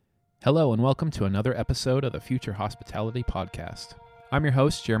Hello and welcome to another episode of the Future Hospitality Podcast. I'm your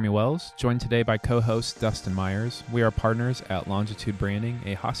host, Jeremy Wells, joined today by co-host Dustin Myers. We are partners at Longitude Branding,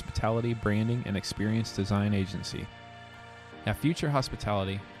 a hospitality branding and experience design agency. At Future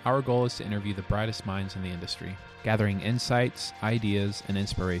Hospitality, our goal is to interview the brightest minds in the industry, gathering insights, ideas, and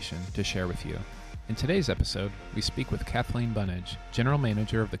inspiration to share with you. In today's episode, we speak with Kathleen Bunnage, General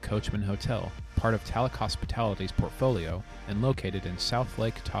Manager of the Coachman Hotel, part of Talic Hospitality's portfolio and located in South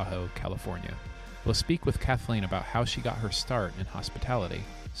Lake Tahoe, California. We'll speak with Kathleen about how she got her start in hospitality,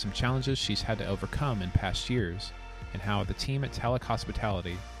 some challenges she's had to overcome in past years, and how the team at Talic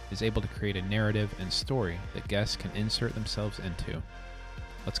Hospitality is able to create a narrative and story that guests can insert themselves into.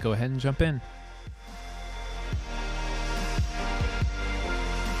 Let's go ahead and jump in.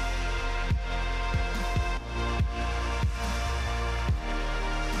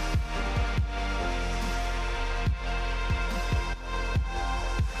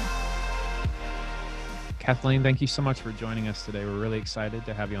 Kathleen, thank you so much for joining us today. We're really excited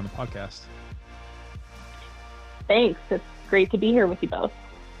to have you on the podcast. Thanks. It's great to be here with you both.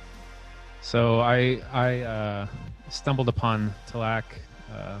 So I stumbled upon Talic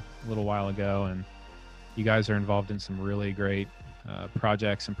a little while ago, and you guys are involved in some really great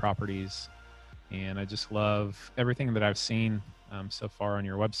projects and properties. And I just love everything that I've seen so far on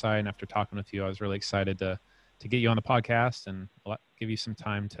your website. And after talking with you, I was really excited to get you on the podcast and give you some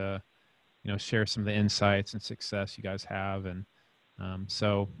time to share some of the insights and success you guys have. And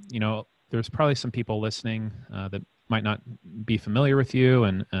so, there's probably some people listening that might not be familiar with you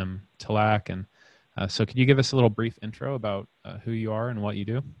and Talic. And so could you give us a little brief intro about who you are and what you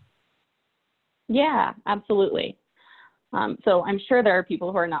do? Yeah, absolutely. So I'm sure there are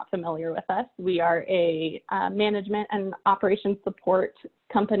people who are not familiar with us. We are a management and operations support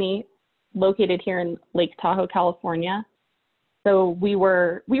company located here in Lake Tahoe, California. So we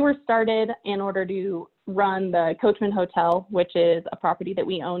were started in order to run the Coachman Hotel, which is a property that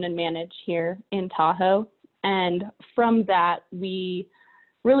we own and manage here in Tahoe. And from that, we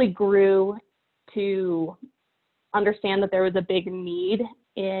really grew to understand that there was a big need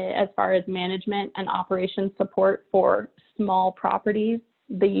as far as management and operations support for small properties.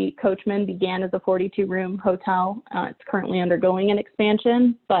 The Coachman began as a 42-room hotel. It's currently undergoing an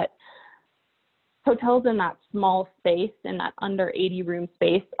expansion, but hotels in that small space, in that under 80-room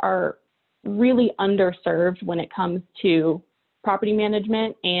space, are really underserved when it comes to property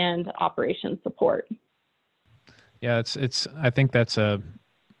management and operations support. Yeah, I think that's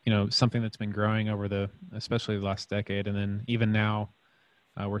something that's been growing over especially the last decade. And then even now,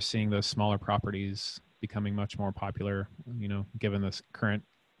 we're seeing those smaller properties becoming much more popular, given this current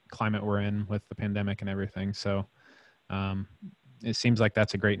climate we're in with the pandemic and everything. So it seems like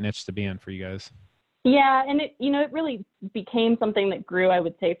that's a great niche to be in for you guys. Yeah, and it really became something that grew, I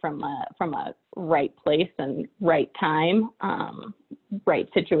would say, from a right place and right time, right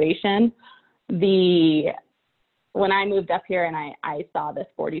situation. When I moved up here and I saw this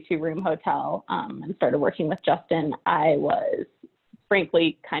 42-room hotel and started working with Justin, I was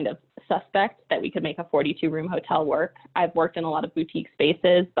frankly kind of suspect that we could make a 42-room hotel work. I've worked in a lot of boutique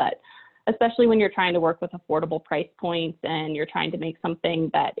spaces, but especially when you're trying to work with affordable price points and you're trying to make something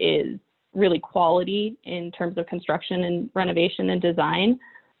that is really quality in terms of construction and renovation and design,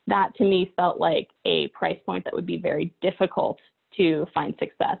 that to me felt like a price point that would be very difficult to find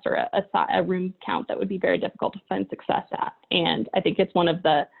success, or a room count that would be very difficult to find success at. And I think it's one of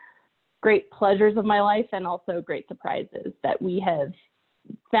the great pleasures of my life and also great surprises that we have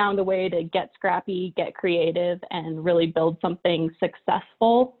found a way to get scrappy, get creative, and really build something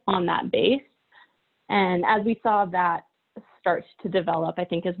successful on that base. And as we saw that start to develop, I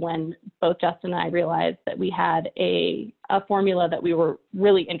think is when both Justin and I realized that we had a formula that we were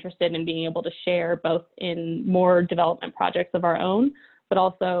really interested in being able to share, both in more development projects of our own, but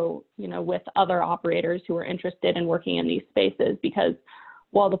also, with other operators who are interested in working in these spaces. Because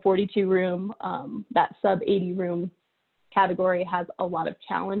while the 42-room, that sub 80-room category has a lot of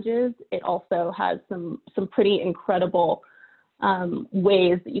challenges, it also has some pretty incredible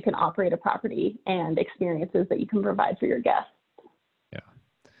ways that you can operate a property and experiences that you can provide for your guests.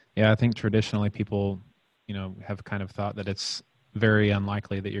 Yeah, I think traditionally people, have kind of thought that it's very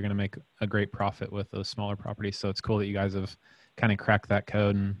unlikely that you're going to make a great profit with those smaller properties. So it's cool that you guys have kind of cracked that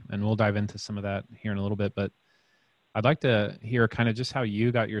code, and we'll dive into some of that here in a little bit. But I'd like to hear kind of just how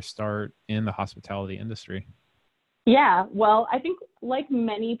you got your start in the hospitality industry. Yeah, well, I think like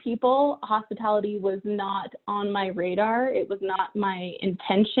many people, hospitality was not on my radar. It was not my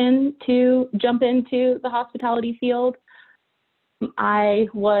intention to jump into the hospitality field. I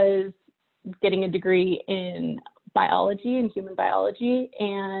was getting a degree in biology and human biology.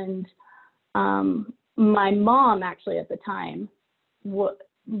 And my mom actually at the time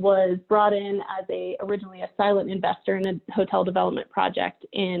was brought in as originally a silent investor in a hotel development project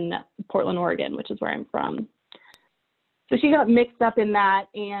in Portland, Oregon, which is where I'm from. So she got mixed up in that,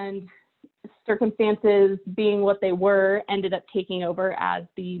 and circumstances being what they were, ended up taking over as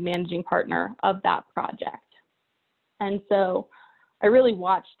the managing partner of that project. And so I really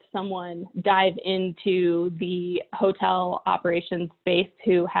watched someone dive into the hotel operations space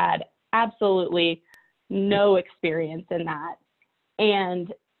who had absolutely no experience in that.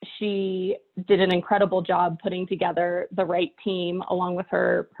 And she did an incredible job putting together the right team along with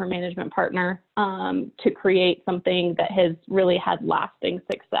her management partner to create something that has really had lasting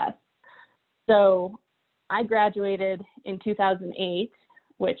success. So I graduated in 2008,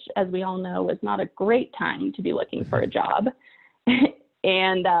 which, as we all know, was not a great time to be looking for a job,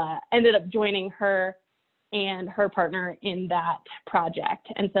 and ended up joining her and her partner in that project.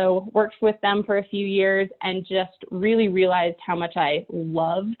 And so worked with them for a few years and just really realized how much I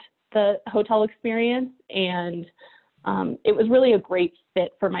loved the hotel experience. And it was really a great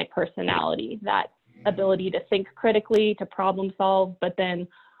fit for my personality, that ability to think critically, to problem solve, but then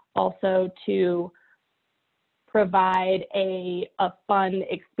also to provide a fun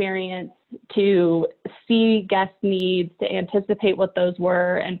experience, to see guest needs, to anticipate what those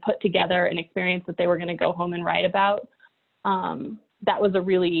were, and put together an experience that they were going to go home and write about. That was a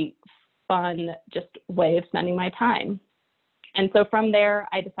really fun just way of spending my time. And so from there,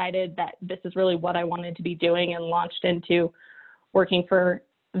 I decided that this is really what I wanted to be doing, and launched into working for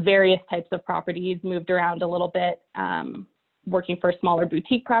various types of properties, moved around a little bit, working for smaller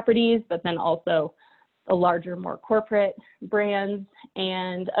boutique properties, but then also the larger, more corporate brands,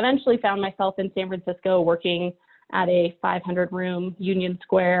 and eventually found myself in San Francisco working at a 500-room Union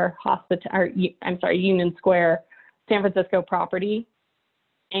Square Union Square San Francisco property.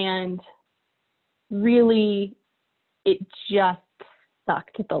 And really, it just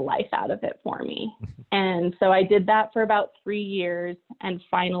sucked the life out of it for me. And so I did that for about 3 years and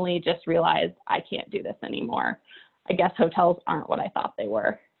finally just realized I can't do this anymore. I guess hotels aren't what I thought they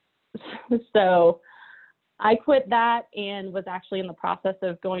were. So I quit that and was actually in the process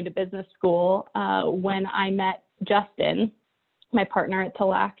of going to business school when I met Justin, my partner at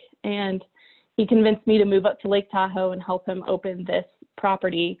Talac, and he convinced me to move up to Lake Tahoe and help him open this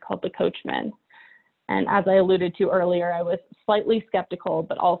property called the Coachman. And as I alluded to earlier, I was slightly skeptical,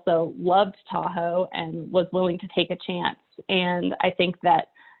 but also loved Tahoe and was willing to take a chance. And I think that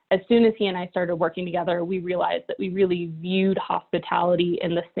as soon as he and I started working together, we realized that we really viewed hospitality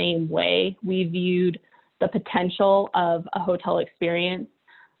in the same way. We viewed the potential of a hotel experience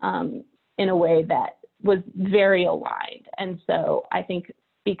in a way that was very aligned. And so I think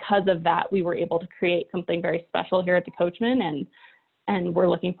because of that, we were able to create something very special here at the Coachman, and we're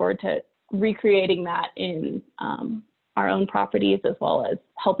looking forward to recreating that in our own properties, as well as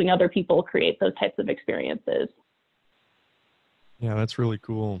helping other people create those types of experiences. Yeah, that's really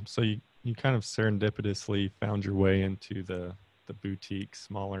cool. So you kind of serendipitously found your way into the boutique,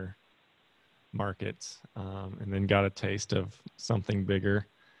 smaller markets, and then got a taste of something bigger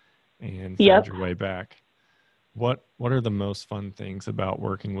and found your way back. What are the most fun things about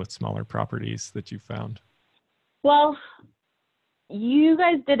working with smaller properties that you found? Well, you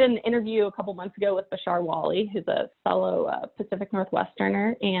guys did an interview a couple months ago with Bashar Wali, who's a fellow Pacific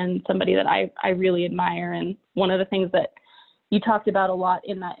Northwesterner and somebody that I really admire. And one of the things that you talked about a lot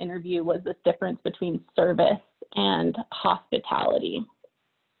in that interview was this difference between service and hospitality.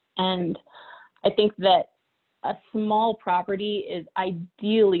 And I think that a small property is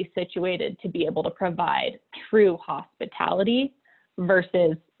ideally situated to be able to provide true hospitality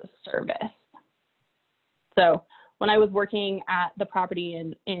versus service. So when I was working at the property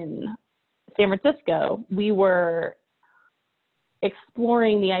in San Francisco, we were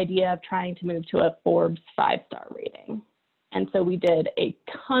exploring the idea of trying to move to a Forbes 5-star rating. And so we did a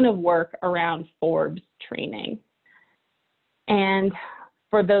ton of work around Forbes training. And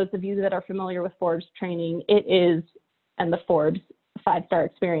for those of you that are familiar with Forbes training, and the Forbes 5-star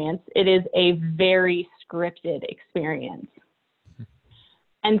experience, it is a very scripted experience.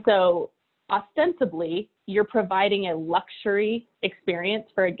 And so ostensibly, you're providing a luxury experience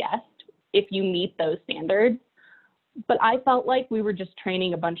for a guest if you meet those standards. But I felt like we were just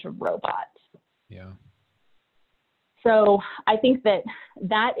training a bunch of robots. Yeah. So I think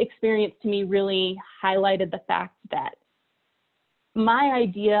that experience to me really highlighted the fact that my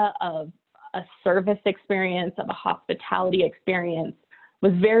idea of a service experience, of a hospitality experience,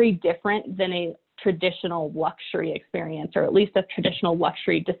 was very different than a traditional luxury experience, or at least a traditional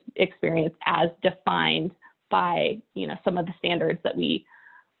luxury experience as defined by, some of the standards that we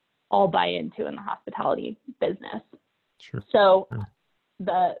all buy into in the hospitality business. Sure. So Sure.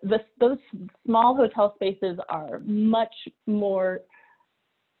 Those small hotel spaces are much more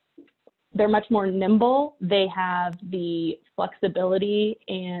nimble. They have the flexibility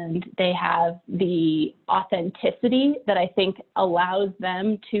and they have the authenticity that I think allows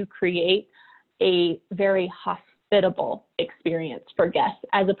them to create a very hospitable experience for guests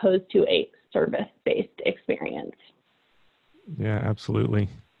as opposed to a service-based experience. Yeah, absolutely.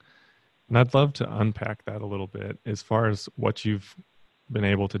 And I'd love to unpack that a little bit as far as what you've been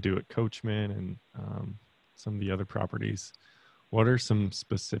able to do at Coachman and some of the other properties. What are some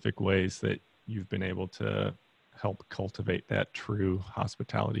specific ways that you've been able to help cultivate that true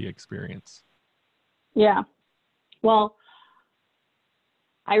hospitality experience? Yeah. Well,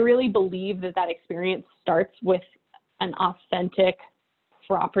 I really believe that experience starts with an authentic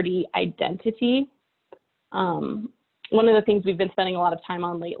property identity. One of the things we've been spending a lot of time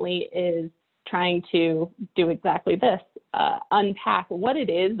on lately is trying to do exactly this, unpack what it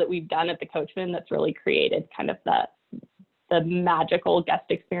is that we've done at the Coachman that's really created kind of the magical guest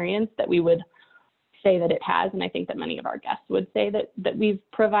experience that we would say that it has. And I think that many of our guests would say that we've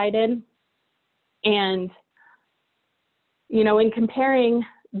provided. And, in comparing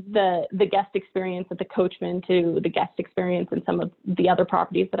the guest experience at the Coachman to the guest experience in some of the other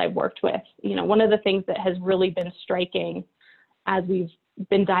properties that I've worked with, one of the things that has really been striking as we've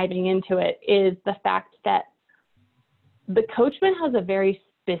been diving into it is the fact that the Coachman has a very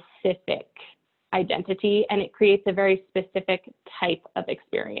specific identity and it creates a very specific type of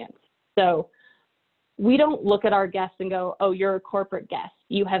experience. So we don't look at our guests and go, oh, you're a corporate guest,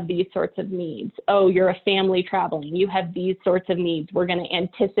 you have these sorts of needs. Oh, you're a family traveling, you have these sorts of needs. We're going to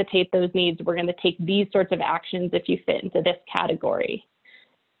anticipate those needs. We're going to take these sorts of actions if you fit into this category.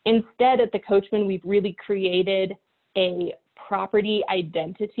 Instead, at the Coachman, we've really created a property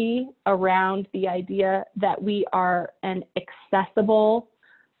identity around the idea that we are an accessible,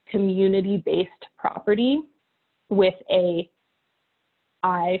 community-based property with an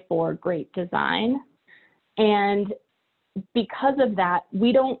eye for great design. And because of that,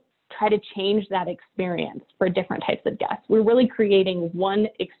 we don't try to change that experience for different types of guests. We're really creating one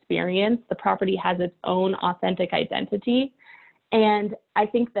experience. The property has its own authentic identity. And I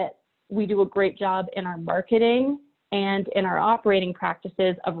think that we do a great job in our marketing and in our operating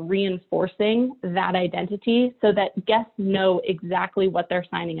practices of reinforcing that identity so that guests know exactly what they're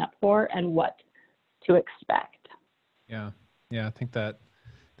signing up for and what to expect. Yeah. I think that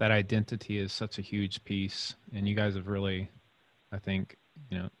identity is such a huge piece, and you guys have really, I think,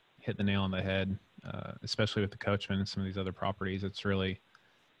 hit the nail on the head, especially with the Coachman and some of these other properties. It's really,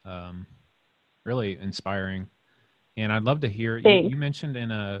 really inspiring. And I'd love to hear, you mentioned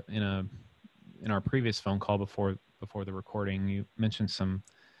in our previous phone call before the recording, you mentioned some,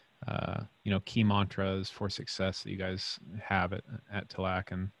 key mantras for success that you guys have at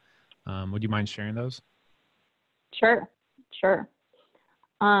Tillac. And would you mind sharing those? Sure.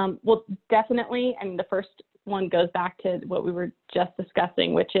 Well, definitely. I mean, the first one goes back to what we were just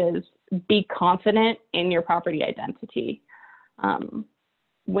discussing, which is be confident in your property identity.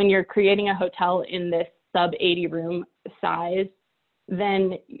 When you're creating a hotel in this sub 80 room size,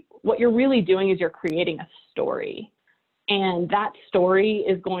 then what you're really doing is you're creating a story. And that story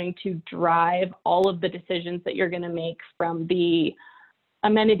is going to drive all of the decisions that you're going to make, from the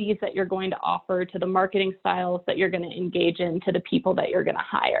amenities that you're going to offer to the marketing styles that you're going to engage in to the people that you're going to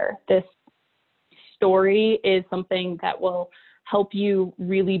hire. This story is something that will help you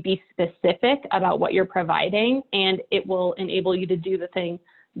really be specific about what you're providing, and it will enable you to do the thing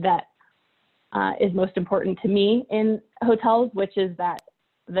that is most important to me in hotels, which is that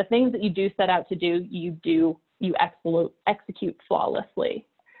the things that you do set out to do, you execute flawlessly.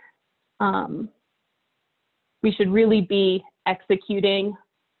 We should really be executing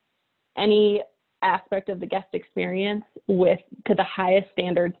any aspect of the guest experience to the highest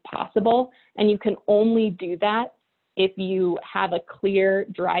standards possible. And you can only do that if you have a clear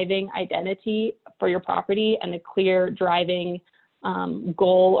driving identity for your property and a clear driving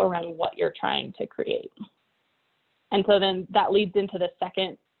goal around what you're trying to create. And so then that leads into the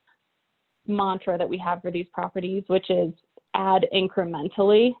second mantra that we have for these properties, which is add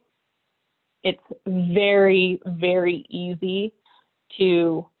incrementally. It's very, very easy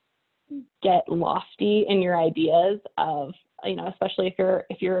to get lofty in your ideas of, especially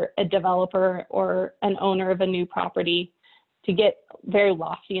if you're a developer or an owner of a new property, to get very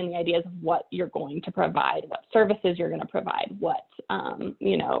lofty in the ideas of what you're going to provide, what services you're going to provide, what,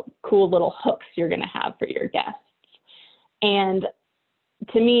 cool little hooks you're going to have for your guests. And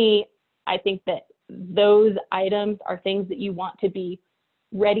to me, I think that those items are things that you want to be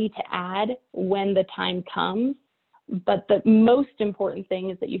ready to add when the time comes. But the most important thing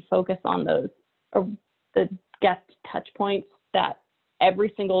is that you focus on those, or the guest touch points that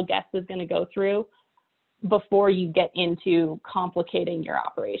every single guest is going to go through before you get into complicating your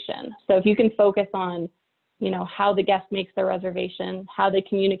operation. So if you can focus on, how the guest makes their reservation, how they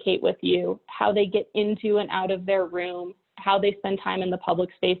communicate with you, how they get into and out of their room, how they spend time in the public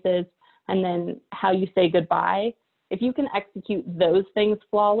spaces, and then how you say goodbye. If you can execute those things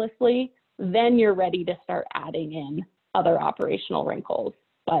flawlessly, then you're ready to start adding in other operational wrinkles.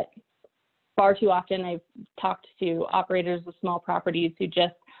 But far too often I've talked to operators of small properties who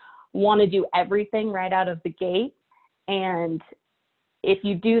just want to do everything right out of the gate. And if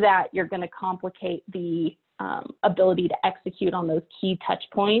you do that, you're going to complicate the ability to execute on those key touch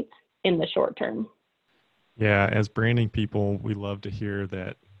points in the short term. Yeah, as branding people, we love to hear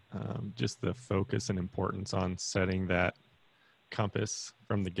that just the focus and importance on setting that compass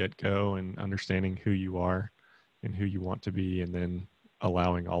from the get-go and understanding who you are and who you want to be, and then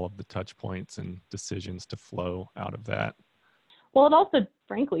allowing all of the touch points and decisions to flow out of that. Well, it also,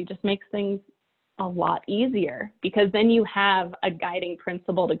 frankly, just makes things a lot easier, because then you have a guiding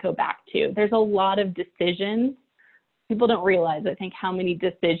principle to go back to. There's a lot of decisions. People don't realize, I think, how many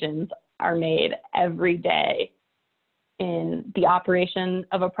decisions are made every day in the operation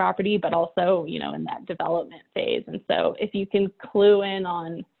of a property, but also, in that development phase. And so if you can clue in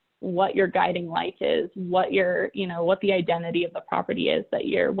on what your guiding light is, what the identity of the property is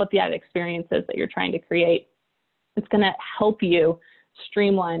what the experience is that you're trying to create, it's going to help you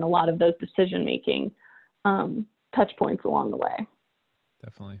streamline a lot of those decision-making touch points along the way.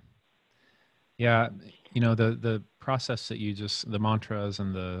 Definitely. Yeah. The process that the mantras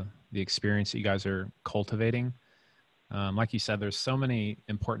and the experience that you guys are cultivating, like you said, there's so many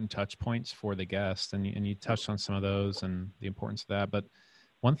important touch points for the guest, and you touched on some of those and the importance of that. But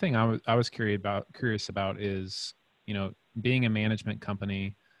one thing I was curious about is, being a management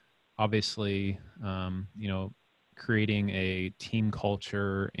company, obviously, creating a team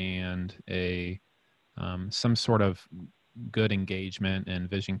culture and some sort of good engagement and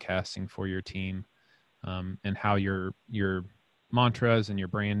vision casting for your team, and how your mantras and your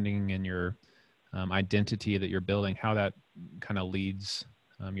branding and your identity that you're building, how that kind of leads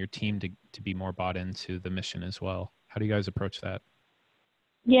your team to be more bought into the mission as well. How do you guys approach that?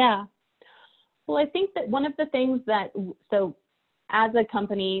 Yeah. Well, I think that one of the things so as a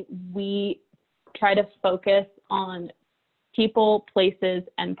company, we try to focus on people, places,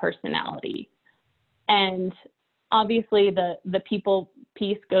 and personality. And obviously the people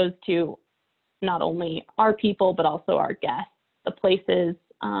piece goes to not only our people, but also our guests. The places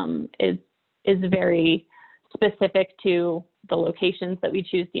is very specific to the locations that we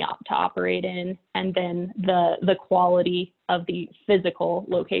choose to operate in, and then the quality of the physical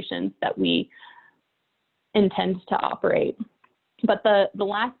locations that we intend to operate. But the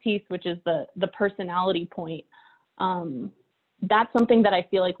last piece, which is the personality point, that's something that I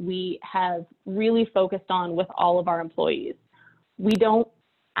feel like we have really focused on with all of our employees. We don't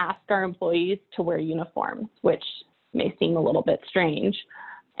ask our employees to wear uniforms, which may seem a little bit strange.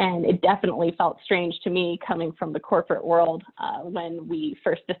 And it definitely felt strange to me coming from the corporate world when we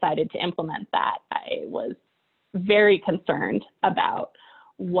first decided to implement that. I was very concerned about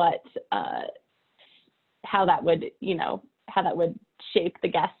how that would shape the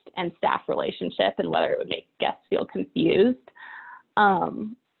guest and staff relationship and whether it would make guests feel confused.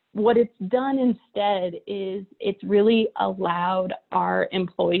 What it's done instead is it's really allowed our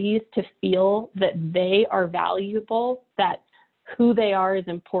employees to feel that they are valuable, that who they are is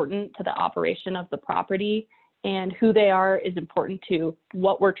important to the operation of the property, and who they are is important to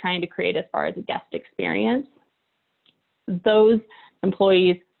what we're trying to create as far as a guest experience. Those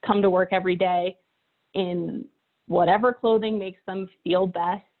employees come to work every day in whatever clothing makes them feel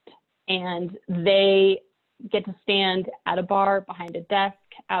best, and they get to stand at a bar, behind a desk,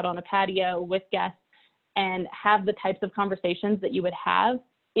 out on a patio with guests, and have the types of conversations that you would have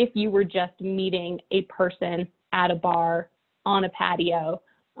if you were just meeting a person at a bar on a patio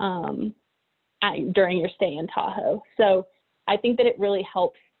during your stay in Tahoe. So I think that it really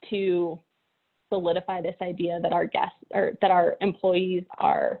helps to solidify this idea that our guests or that our employees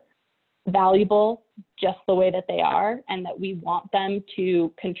are valuable just the way that they are, and that we want them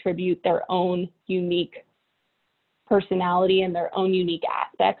to contribute their own unique personality and their own unique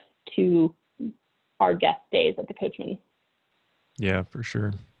aspects to our guest stays at the Coachmen. Yeah, for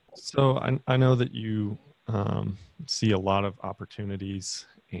sure. So I know that you see a lot of opportunities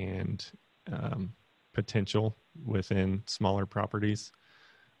and potential within smaller properties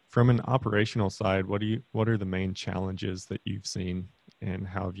From an operational side, what are the main challenges that you've seen, and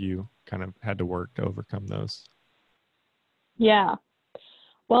how have you kind of had to work to overcome those? Yeah.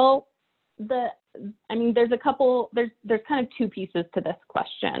 Well, there's kind of two pieces to this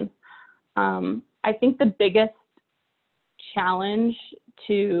question. I think the biggest challenge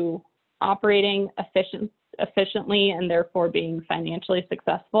to operating efficiently and therefore being financially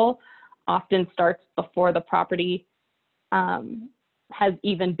successful often starts before the property has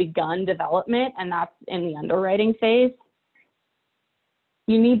even begun development, and that's in the underwriting phase.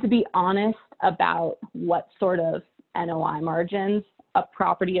 You need to be honest about what sort of NOI margins a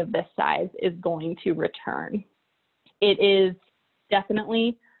property of this size is going to return. It is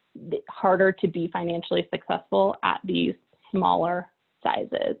definitely harder to be financially successful at these smaller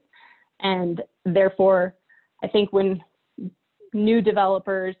sizes. And therefore, I think when new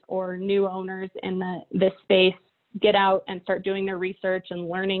developers or new owners in this space get out and start doing their research and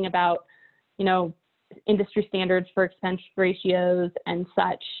learning about, industry standards for expense ratios and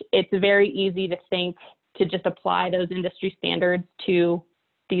such, it's very easy to think to just apply those industry standards to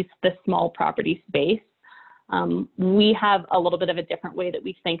the small property space. We have a little bit of a different way that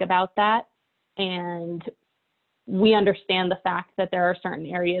we think about that. And we understand the fact that there are certain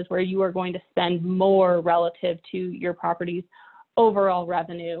areas where you are going to spend more relative to your property's overall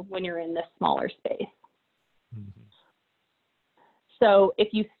revenue when you're in this smaller space. Mm-hmm. So if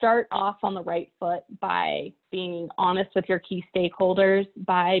you start off on the right foot by being honest with your key stakeholders,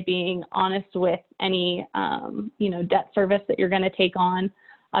 by being honest with any, debt service that you're going to take on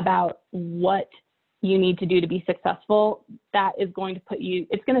about what you need to do to be successful, that is going to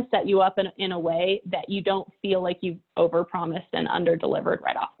it's going to set you up in a way that you don't feel like you've overpromised and underdelivered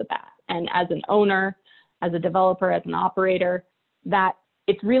right off the bat. And as an owner, as a developer, as an operator, that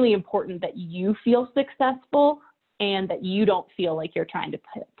it's really important that you feel successful and that you don't feel like you're trying to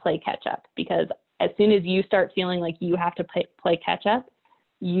play catch up, because as soon as you start feeling like you have to play catch up,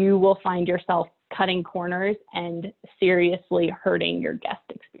 you will find yourself cutting corners and seriously hurting your guest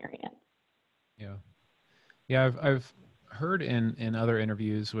experience. Yeah, I've heard in other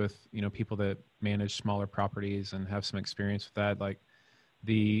interviews with, people that manage smaller properties and have some experience with that, like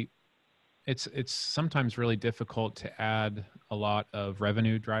it's sometimes really difficult to add a lot of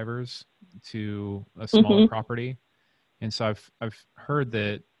revenue drivers to a smaller property. And so I've heard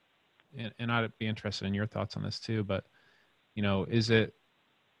that, and I'd be interested in your thoughts on this too, but,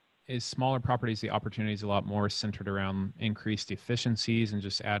 is smaller properties, the opportunities a lot more centered around increased efficiencies and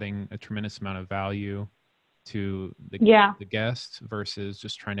just adding a tremendous amount of value to the guest versus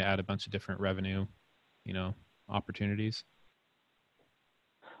just trying to add a bunch of different revenue, opportunities?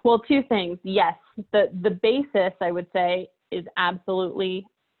 Well, two things. Yes, the basis, I would say, is absolutely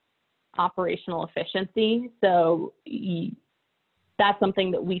operational efficiency. So that's something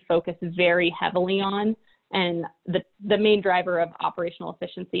that we focus very heavily on. And the main driver of operational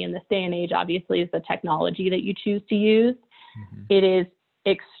efficiency in this day and age, obviously, is the technology that you choose to use. Mm-hmm. It is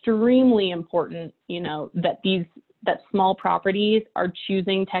extremely important, that small properties are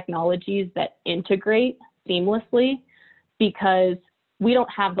choosing technologies that integrate seamlessly, because we don't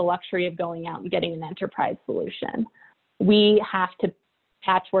have the luxury of going out and getting an enterprise solution. We have to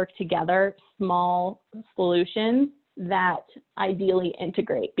patchwork together small solutions that ideally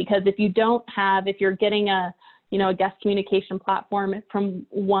integrate, because if you're getting a guest communication platform from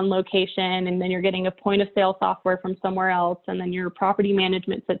one location, and then you're getting a point of sale software from somewhere else, and then your property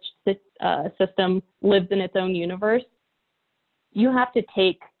management system lives in its own universe, you have to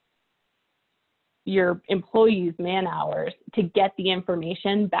take your employees' man hours to get the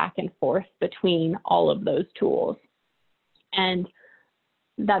information back and forth between all of those tools. And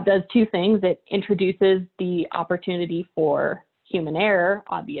that does two things. It introduces the opportunity for human error,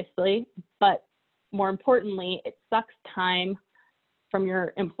 obviously, but more importantly, it sucks time from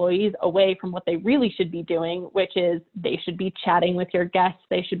your employees away from what they really should be doing, which is they should be chatting with your guests.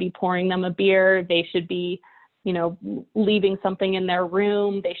 They should be pouring them a beer. They should be, leaving something in their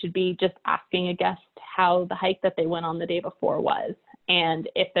room. They should be just asking a guest how the hike that they went on the day before was. And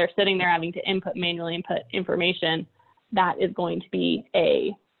if they're sitting there having to manually input information, that is going to be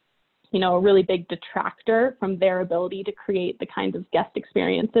a really big detractor from their ability to create the kinds of guest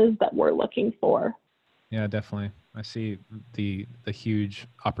experiences that we're looking for. Yeah, definitely. I see the huge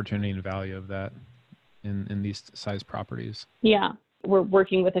opportunity and value of that in these size properties. Yeah, we're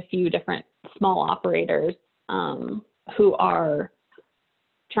working with a few different small operators who are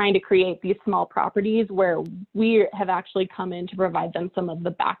trying to create these small properties where we have actually come in to provide them some of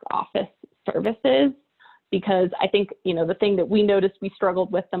the back office services. Because I think, the thing that we noticed we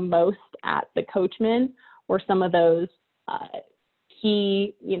struggled with the most at the Coachman were some of those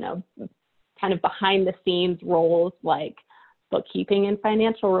key, kind of behind the scenes roles like bookkeeping and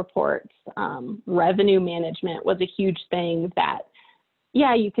financial reports. Revenue management was a huge thing that,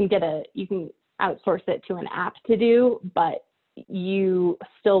 yeah, you can outsource it to an app to do, but you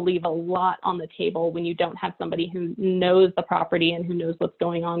still leave a lot on the table when you don't have somebody who knows the property and who knows what's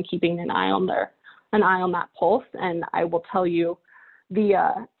going on, keeping an eye on that pulse. And I will tell you,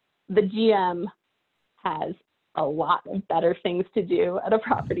 the GM has a lot of better things to do at a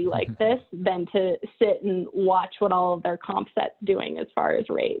property like this than to sit and watch what all of their comp sets doing as far as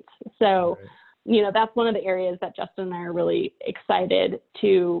rates. So, that's one of the areas that Justin and I are really excited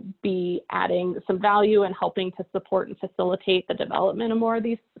to be adding some value and helping to support and facilitate the development of more of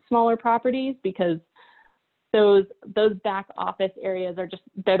these smaller properties, because those back office areas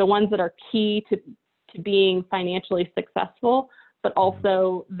they're the ones that are key to being financially successful, but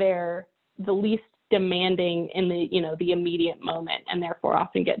also they're the least demanding in the immediate moment, and therefore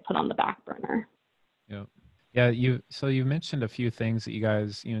often get put on the back burner. Yeah. You've mentioned a few things that you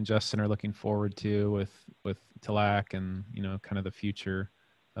guys, and Justin, are looking forward to with TLAC and, kind of the future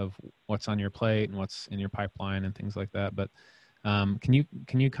of what's on your plate and what's in your pipeline and things like that. But can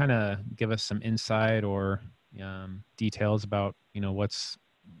you kind of give us some insight or details about,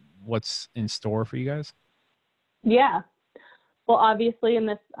 what's in store for you guys? Yeah. Well, obviously, in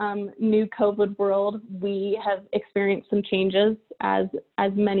this new COVID world, we have experienced some changes, as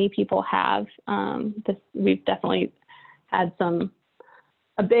many people have. We've definitely had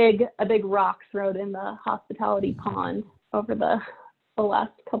a big rock thrown in the hospitality pond over the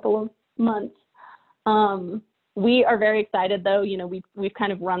last couple of months. We are very excited, though. We've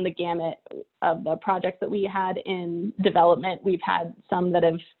kind of run the gamut of the projects that we had in development. We've had some that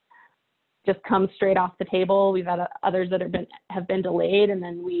have just come straight off the table. We've had others that have been delayed, and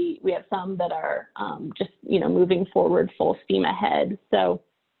then we have some that are just moving forward full steam ahead. So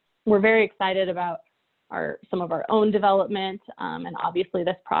we're very excited about some of our own development, and obviously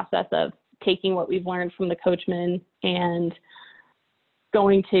this process of taking what we've learned from the Coachmen and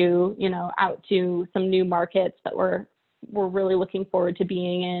going to out to some new markets that we're really looking forward to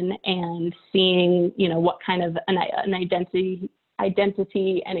being in, and seeing what kind of an identity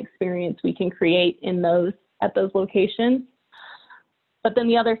and experience we can create at those locations. But then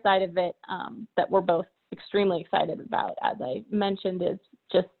the other side of it that we're both extremely excited about, as I mentioned, is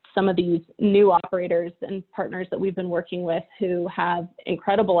just some of these new operators and partners that we've been working with who have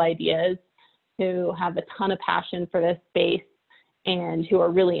incredible ideas, who have a ton of passion for this space, and who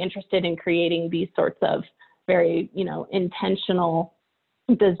are really interested in creating these sorts of very, intentional,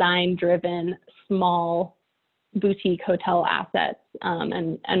 design-driven, small boutique hotel assets,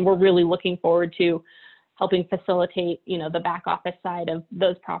 and we're really looking forward to helping facilitate the back office side of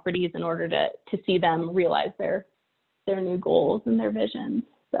those properties in order to see them realize their new goals and their visions.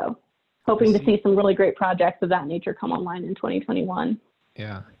 So hoping to see some really great projects of that nature come online in 2021.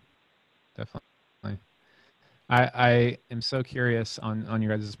 Yeah, definitely. I am so curious on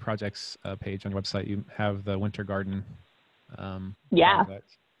your guys' projects page on your website. You have the Winter Garden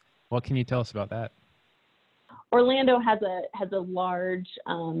project. What can you tell us about that? Orlando has a large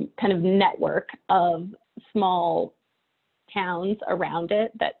kind of network of small towns around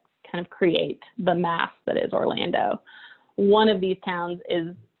it that kind of create the mass that is Orlando. One of these towns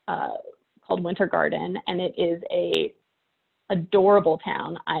is called Winter Garden, and it is a adorable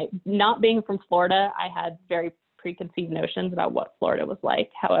town. Not being from Florida, I had very preconceived notions about what Florida was like.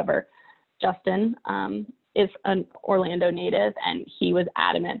 However, Justin is an Orlando native, and he was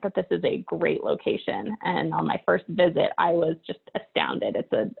adamant that this is a great location. And on my first visit, I was just astounded.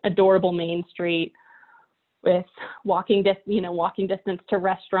 It's an adorable main street with walking distance to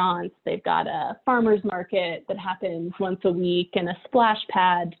restaurants. They've got a farmer's market that happens once a week, and a splash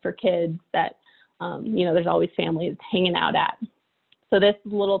pad for kids that there's always families hanging out at. So this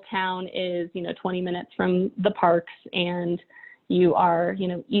little town is 20 minutes from the parks, and you are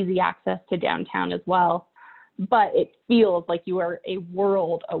easy access to downtown as well. But it feels like you are a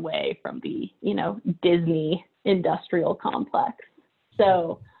world away from the, Disney industrial complex.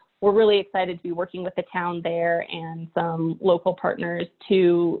 So we're really excited to be working with the town there and some local partners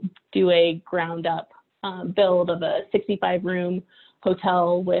to do a ground up build of a 65-room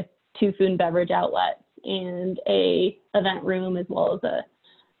hotel with 2 food and beverage outlets and a event room, as well as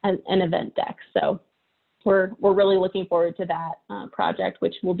an event deck. So we're really looking forward to that project,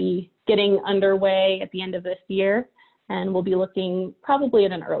 which will be getting underway at the end of this year, and we'll be looking probably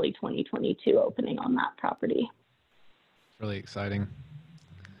at an early 2022 opening on that property. Really exciting.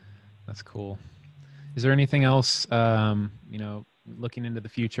 That's cool. Is there anything else, looking into the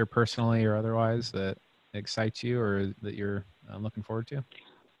future personally or otherwise that excites you or that you're looking forward to?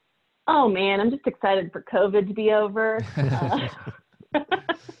 Oh man, I'm just excited for COVID to be over.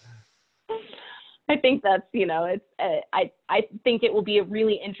 I think that's, I think it will be a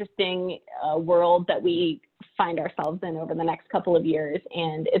really interesting world that we find ourselves in over the next couple of years.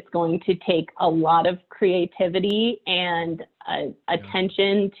 And it's going to take a lot of creativity and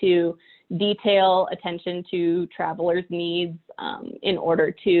attention to detail, attention to travelers' needs in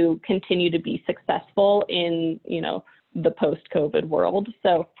order to continue to be successful in, the post-COVID world.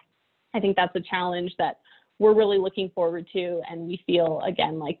 So I think that's a challenge that we're really looking forward to. And we feel,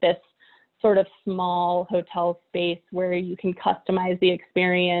 again, like this sort of small hotel space where you can customize the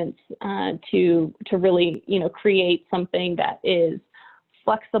experience to really, create something that is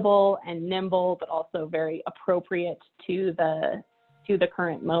flexible and nimble, but also very appropriate to the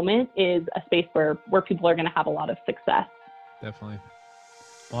current moment, is a space where people are going to have a lot of success. Definitely.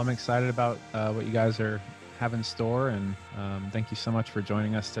 Well, I'm excited about what you guys have in store, and thank you so much for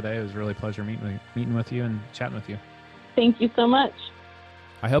joining us today. It was really a pleasure meeting with you and chatting with you. Thank you so much.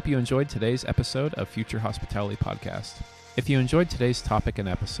 I hope you enjoyed today's episode of Future Hospitality Podcast. If you enjoyed today's topic and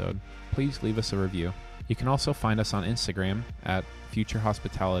episode, please leave us a review. You can also find us on Instagram at Future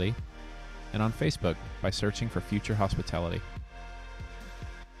Hospitality and on Facebook by searching for Future Hospitality.